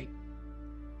and be like,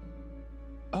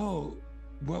 oh,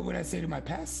 what would I say to my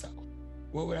past self?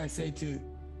 What would I say to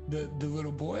the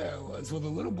little boy I was? Well, the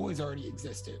little boy's already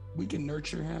existed. We can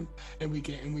nurture him, and we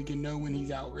can know when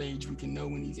he's outraged. We can know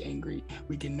when he's angry.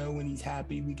 We can know when he's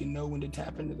happy. We can know when to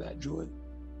tap into that joy.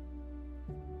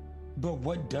 But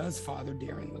what does Father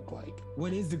Darren look like?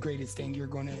 What is the greatest thing you're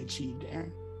going to achieve,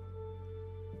 Darren?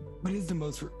 What is the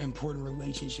most important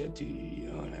relationship to you?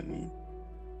 You know what I mean?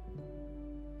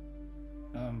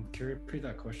 Can you repeat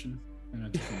that question in a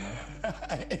different way?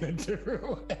 In a different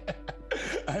way.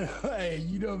 Hey,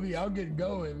 you know me, I'll get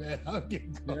going, man. I'll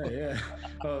get going. Yeah.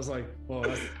 I was like, well,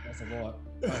 that's a lot.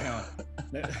 I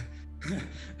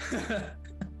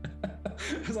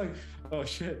was like, oh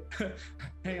shit.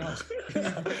 Hang on.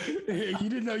 You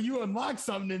didn't know you unlocked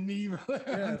something in me, bro.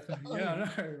 Yeah, I know,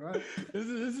 right? This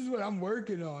is what I'm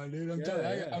working on, dude. I'm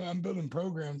telling you, I'm building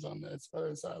programs on this,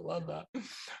 brother, so I love that.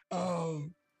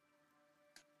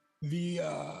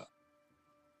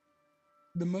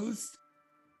 The most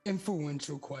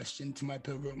influential question to my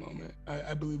pivotal moment.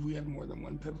 I believe we have more than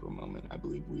one pivotal moment. I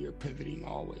believe we are pivoting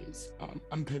always.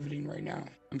 I'm pivoting right now.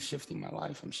 I'm shifting my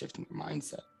life. I'm shifting my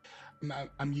mindset.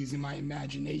 I'm using my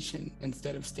imagination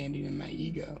instead of standing in my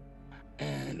ego.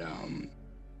 And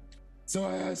so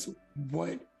I asked,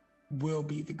 what will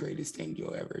be the greatest thing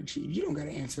you'll ever achieve? You don't got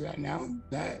to answer that now.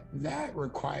 That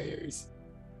requires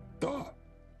thought.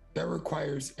 That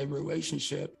requires a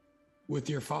relationship with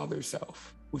your father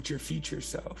self, with your future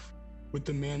self, with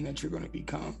the man that you're going to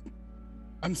become.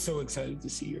 I'm so excited to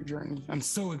see your journey. I'm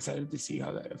so excited to see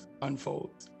how that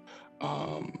unfolds.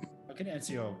 I can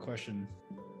answer your question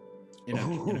in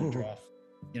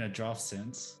a draft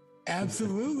sense.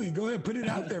 Absolutely. Go ahead. Put it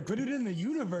out there. Put it in the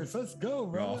universe. Let's go,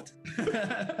 bro.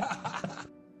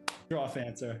 Draft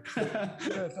answer.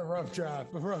 That's a rough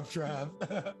draft.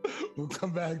 We'll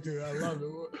come back to it. I love it.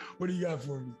 What do you got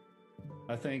for me?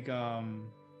 I think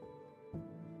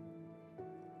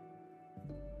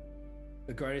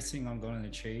the greatest thing I'm going to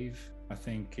achieve, I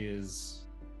think, is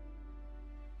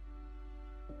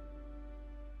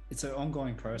it's an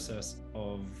ongoing process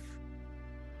of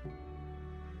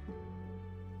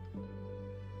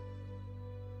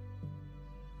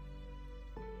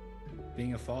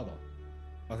being a father.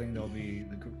 I think that'll be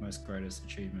the most greatest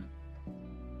achievement.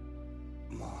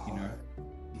 My heart.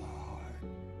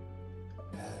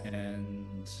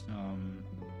 And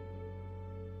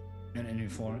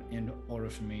in order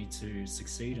for me to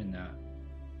succeed in that,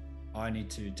 I need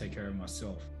to take care of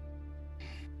myself.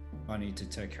 I need to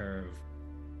take care of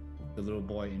the little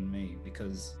boy in me,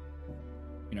 because,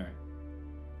 you know,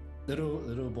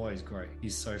 little boy is great.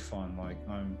 He's so fun. Like,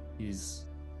 he's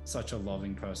such a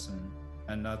loving person,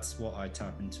 and that's what I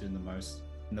tap into the most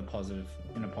in a positive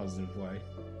way.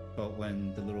 But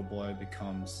when the little boy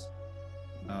becomes,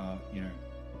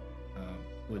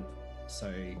 would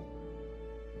say,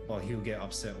 well, he'll get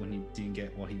upset when he didn't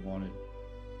get what he wanted,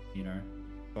 you know.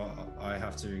 But I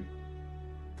have to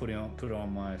put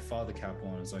on my father cap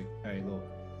on. It's like, hey, look,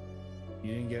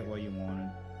 you didn't get what you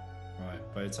wanted, right?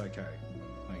 But it's okay.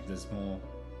 Like, there's more.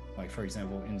 Like, for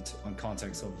example, in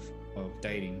context of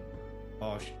dating,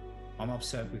 I'm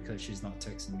upset because she's not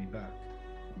texting me back.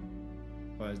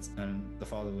 And the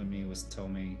father with me was tell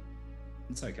me,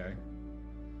 it's okay.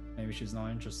 Maybe she's not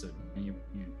interested, and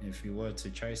if you were to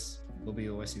chase, it'll be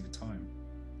a waste of your time.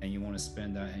 and you want to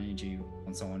spend that energy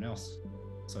on someone else,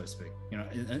 so to speak, you know,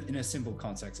 in a simple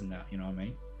context in that, you know what I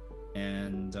mean?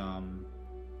 And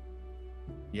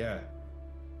yeah,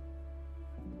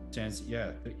 chance,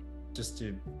 yeah, just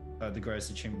to the greatest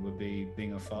achievement would be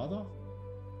being a father,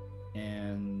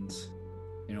 and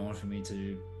in order for me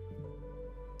to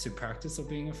practice of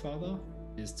being a father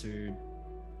is to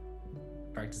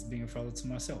practice being a father to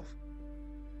myself.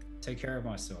 Take care of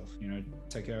myself, you know,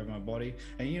 take care of my body.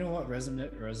 And you know what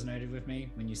resonated with me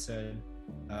when you said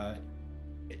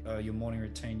your morning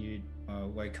routine, you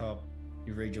wake up,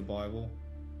 you read your Bible,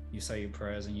 you say your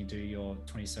prayers, and you do your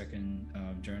 20-second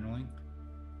journaling.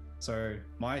 So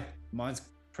mine's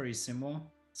pretty similar.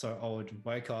 So I would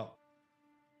wake up,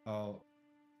 I'll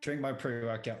drink my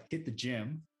pre-workout, hit the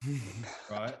gym,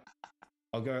 right?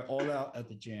 I'll go all out at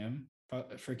the gym,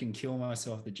 freaking kill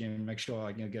myself at the gym, make sure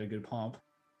I get a good pump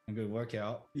and good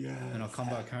workout. Yeah. And I'll come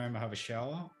back home, I have a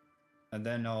shower, and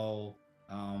then I'll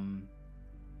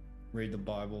read the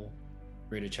Bible,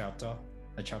 read a chapter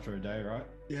a day, right?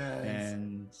 Yeah.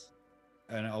 And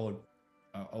I would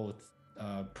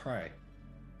pray.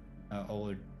 I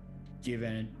would give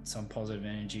some positive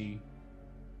energy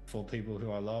for people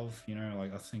who I love, you know,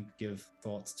 like give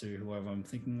thoughts to whoever I'm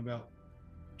thinking about,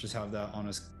 just have that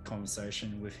honest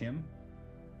conversation with him.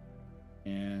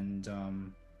 And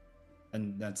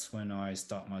that's when I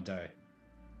start my day.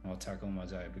 I'll tackle my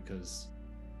day, because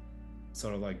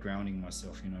sort of like grounding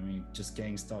myself, you know what I mean? Just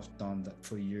getting stuff done that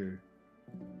for you.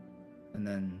 And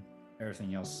then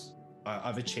everything else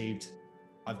I've achieved,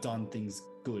 I've done things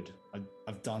good.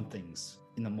 I've done things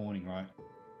in the morning, right?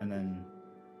 And then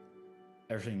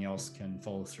everything else can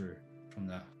follow through from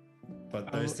that.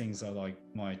 But those things are like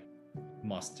my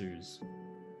must-dos.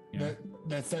 You know?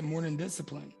 That's that morning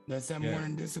discipline. That's that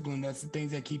morning discipline. That's the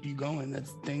things that keep you going.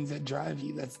 That's the things that drive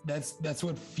you. That's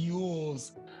what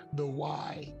fuels the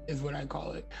why, is what I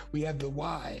call it. We have the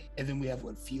why, and then we have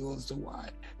what fuels the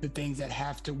why. The things that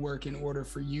have to work in order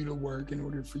for you to work, in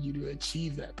order for you to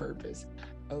achieve that purpose.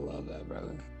 I love that,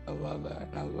 brother. I love that.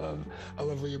 I love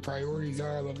where your priorities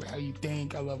are. I love how you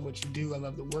think. I love what you do. I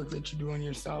love the work that you do on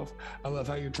yourself. I love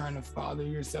how you're trying to father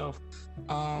yourself.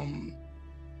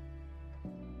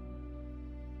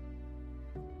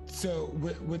 So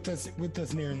with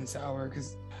us nearing this hour,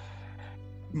 because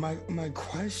my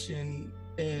question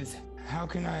is, how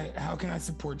can I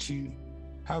support you?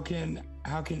 How can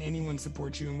anyone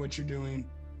support you in what you're doing?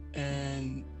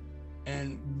 And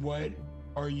what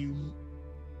are you?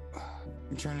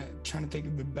 I'm trying to think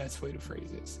of the best way to phrase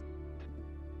this.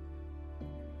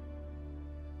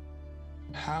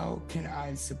 How can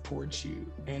I support you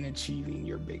in achieving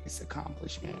your biggest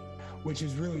accomplishment? Which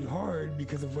is really hard,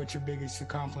 because of what your biggest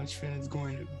accomplishment is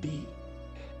going to be,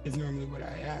 is normally what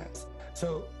I ask.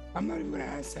 So I'm not even going to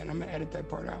ask that. I'm going to edit that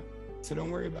part out. So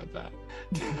don't worry about that.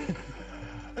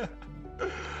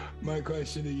 My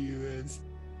question to you is,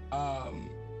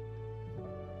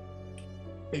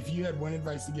 if you had one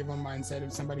advice to give on mindset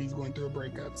of somebody who's going through a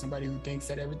breakup, somebody who thinks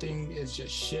that everything is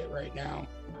just shit right now,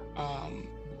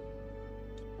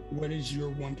 what is your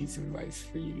one piece of advice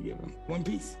for you to give them? One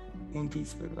piece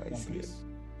of advice. If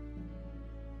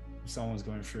someone's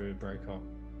going through a breakup,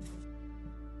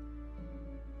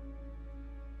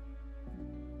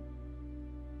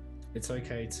 it's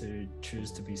okay to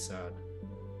choose to be sad.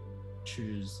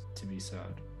 Choose to be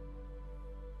sad.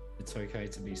 It's okay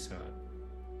to be sad.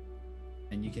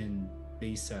 And you can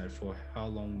be sad for how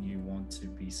long you want to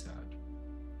be sad.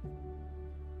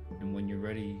 And when you're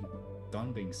ready,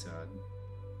 done being sad,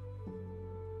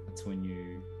 that's when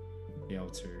you be able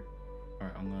to, all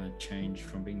right, I'm going to change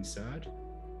from being sad,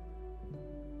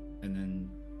 and then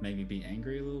maybe be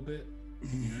angry a little bit,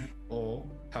 or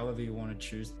however you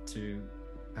choose to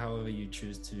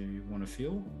want to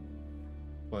feel.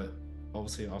 But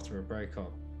obviously after a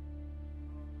breakup,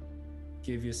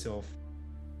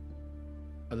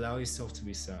 allow yourself to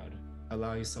be sad,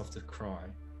 allow yourself to cry,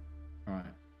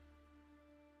 right?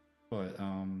 But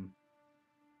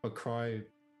cry,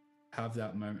 have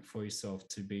that moment for yourself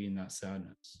to be in that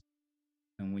sadness.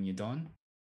 And when you're done,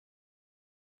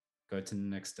 go to the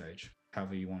next stage,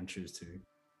 however you want to choose to.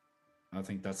 I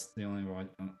think that's the only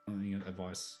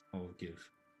advice I would give.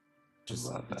 Just,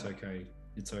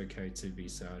 it's okay to be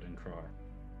sad and cry.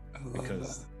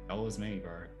 Because that was me,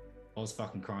 bro. I was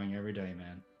fucking crying every day,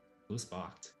 man. It was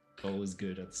fucked, but it was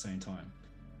good at the same time.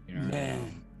 You know?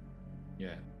 Man.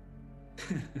 Yeah.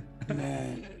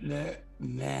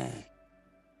 man.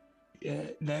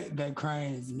 Yeah, that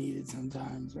crying is needed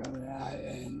sometimes, brother.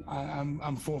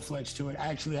 I'm full-fledged to it. I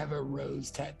actually have a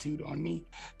rose tattooed on me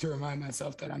to remind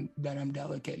myself that I'm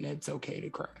delicate and it's okay to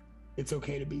cry. it's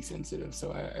okay to be sensitive.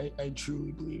 So I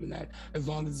truly believe in that. As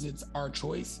long as it's our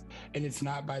choice and it's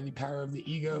not by the power of the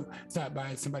ego, it's not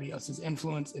by somebody else's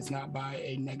influence, it's not by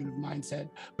a negative mindset,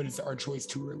 but it's our choice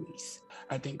to release.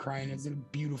 I think crying is a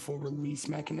beautiful release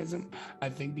mechanism. I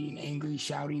think being angry,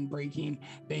 shouting, breaking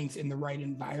things in the right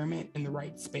environment, in the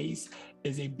right space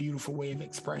is a beautiful way of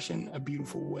expression, a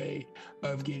beautiful way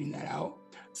of getting that out.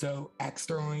 So axe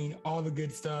throwing, all the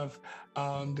good stuff,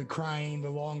 the crying,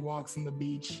 the long walks on the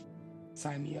beach.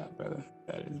 Sign me up, brother.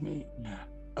 That is me. Yeah.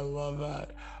 I love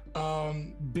that.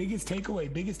 Biggest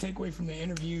takeaway from the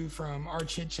interview, from our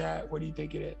chit chat. What do you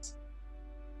think it is?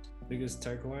 Biggest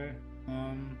takeaway?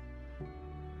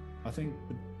 I think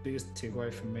the biggest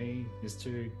takeaway for me is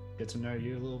to get to know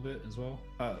you a little bit as well.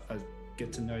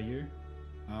 Get to know you.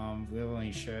 We've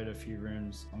only shared a few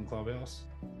rooms on Clubhouse,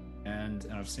 and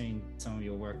I've seen some of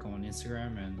your work on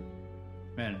Instagram, and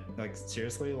man, like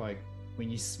seriously, like when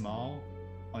you smile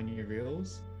on your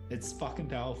reels, it's fucking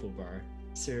powerful, bro.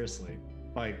 Seriously,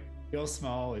 like your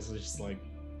smile is just like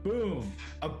boom,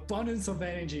 abundance of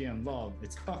energy and love.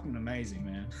 It's fucking amazing,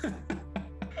 man.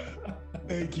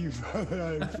 Thank you, brother.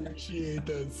 I appreciate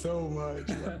that so much.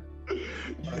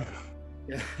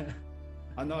 Yeah.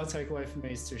 Another takeaway for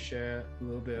me is to share a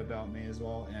little bit about me as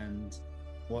well, and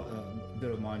what a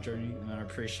bit of my journey. And I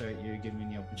appreciate you giving me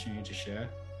the opportunity to share,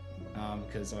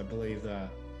 because I believe that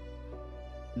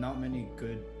not many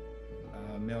good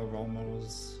male role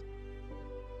models.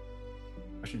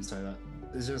 I shouldn't say that.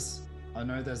 It's just, I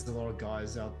know there's a lot of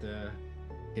guys out there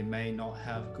who may not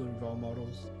have good role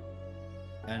models,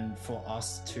 and for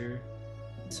us to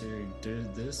do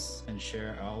this and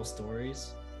share our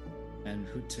stories, and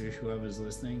to whoever's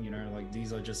listening, you know, like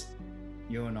these are just,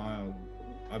 you and I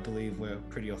believe we're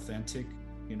pretty authentic,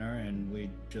 you know, and we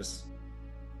just,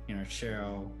 you know, share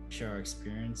our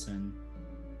experience, and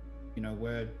you know,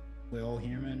 we're all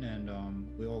human, and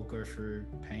we all go through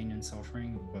pain and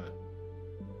suffering, but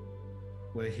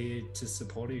we're here to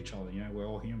support each other. You know, we're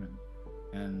all human,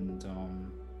 and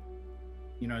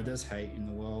you know, there's hate in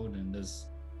the world, and there's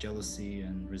jealousy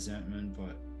and resentment,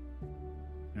 but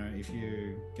you know, if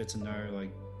you get to know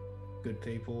like good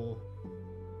people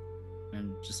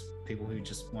and just people who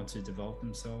just want to develop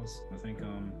themselves, I think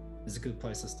it's a good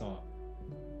place to start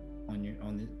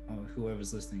on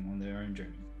whoever's listening on their own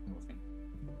journey. I think.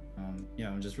 Yeah,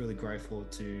 I'm just really grateful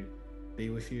to be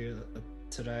with you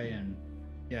today, and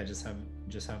yeah, just have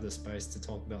the space to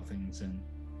talk about things, and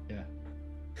yeah.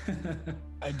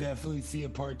 I definitely see a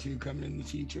part 2 coming in the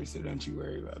future, so don't you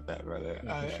worry about that, brother.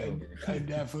 Yeah, I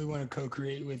definitely want to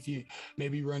co-create with you,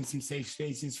 maybe run some safe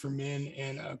spaces for men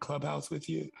in a Clubhouse with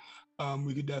you.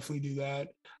 We could definitely do that.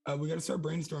 We got to start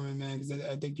brainstorming, man, because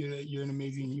I think you're an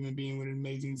amazing human being with an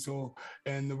amazing soul,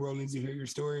 and the world needs to hear your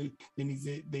story. They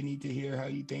need to hear how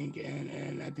you think,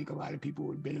 and I think a lot of people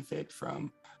would benefit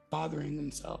from bothering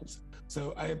themselves.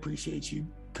 So I appreciate you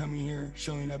coming here,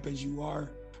 showing up as you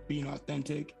are, being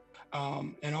authentic,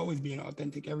 and always being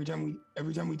authentic. Every time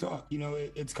we talk, you know,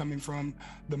 it's coming from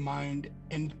the mind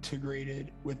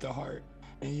integrated with the heart.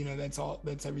 And you know, that's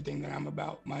everything that I'm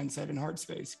about, mindset and heart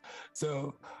space.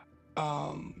 So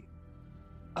I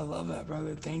love that,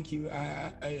 brother. Thank you.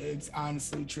 It's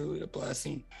honestly, truly a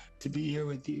blessing to be here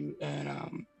with you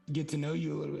and get to know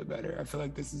you a little bit better. I feel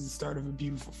like this is the start of a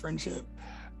beautiful friendship.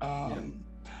 I'm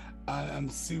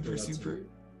super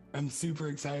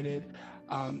excited.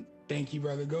 Thank you,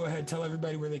 brother. Go ahead, tell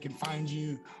everybody where they can find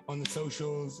you on the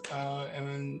socials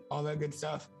and all that good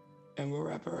stuff, and we'll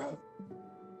wrap her up.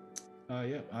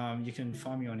 You can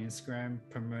find me on Instagram,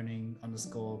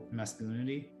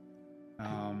 promoting_masculinity.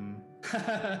 I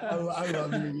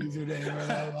love your username,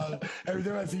 brother. I love it. Every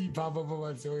time I see you pop up on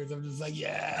my stories, I'm just like,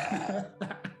 yeah.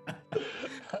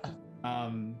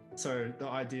 So the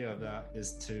idea of that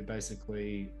is to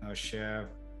basically share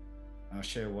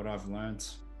what I've learned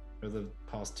over the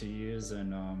past 2 years,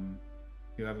 and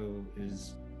whoever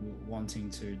is wanting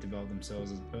to develop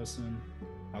themselves as a person,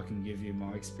 I can give you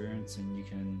my experience, and you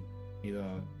can either,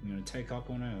 you know, take up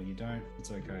on it or you don't.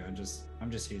 It's okay. I'm just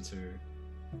here to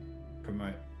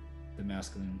promote the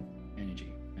masculine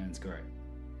energy, and it's great.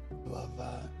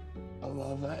 I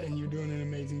love that, and you're doing an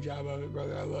amazing job of it,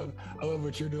 brother. I love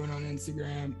what you're doing on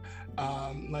Instagram.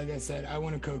 Like I said, I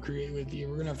want to co-create with you.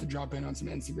 We're gonna have to drop in on some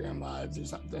Instagram lives or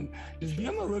something. Just be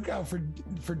on the lookout for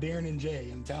Darren and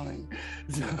Jay. I'm telling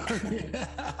you. So,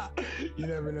 you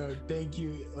never know. Thank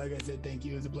you. Like I said, thank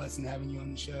you. It was a blessing having you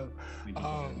on the show.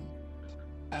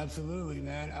 Absolutely,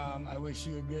 man. I wish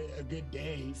you a good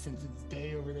day, since it's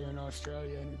day over there in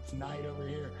Australia and it's night over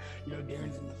here. You know,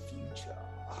 Darren's in the future.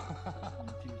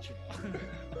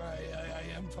 Right.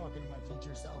 I'm talking to my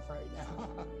future self right now.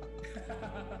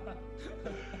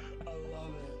 I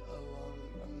love it.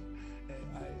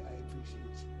 Hey, I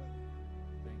appreciate you, brother.